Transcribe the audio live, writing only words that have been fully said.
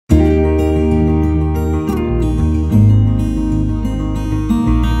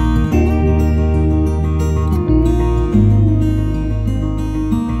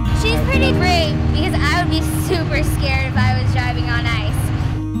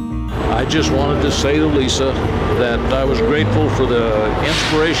I just wanted to say to Lisa that I was grateful for the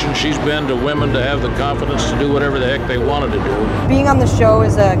inspiration she's been to women to have the confidence to do whatever the heck they wanted to do. Being on the show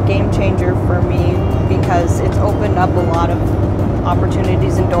is a game changer for me because it's opened up a lot of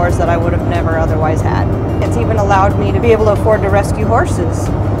opportunities and doors that I would have never otherwise had. It's even allowed me to be able to afford to rescue horses.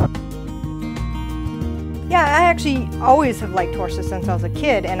 Yeah, I actually always have liked horses since I was a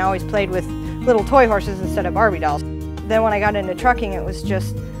kid and always played with little toy horses instead of Barbie dolls. Then when I got into trucking, it was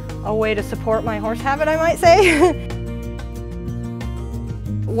just a way to support my horse habit, I might say.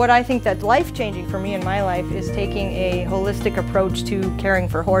 What I think that's life-changing for me in my life is taking a holistic approach to caring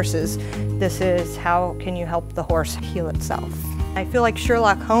for horses. This is how can you help the horse heal itself. I feel like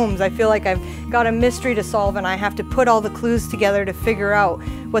Sherlock Holmes. I feel like I've got a mystery to solve and I have to put all the clues together to figure out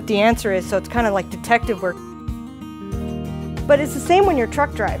what the answer is, so it's kind of like detective work. But it's the same when you're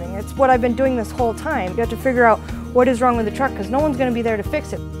truck driving. It's what I've been doing this whole time. You have to figure out what is wrong with the truck because no one's going to be there to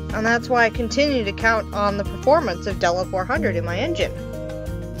fix it. And that's why I continue to count on the performance of Della 400 in my engine.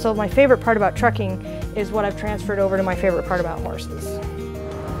 So my favorite part about trucking is what I've transferred over to my favorite part about horses.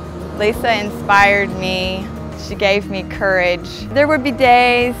 Lisa inspired me. She gave me courage. There would be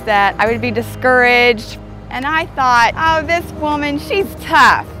days that I would be discouraged, and I thought, oh, this woman, she's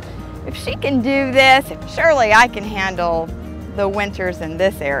tough. If she can do this, surely I can handle the winters in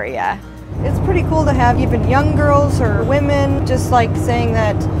this area. It's pretty cool to have even young girls or women just like saying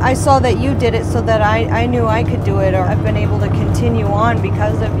that I saw that you did it so that I knew I could do it, or I've been able to continue on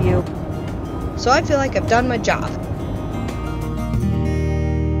because of you. So I feel like I've done my job.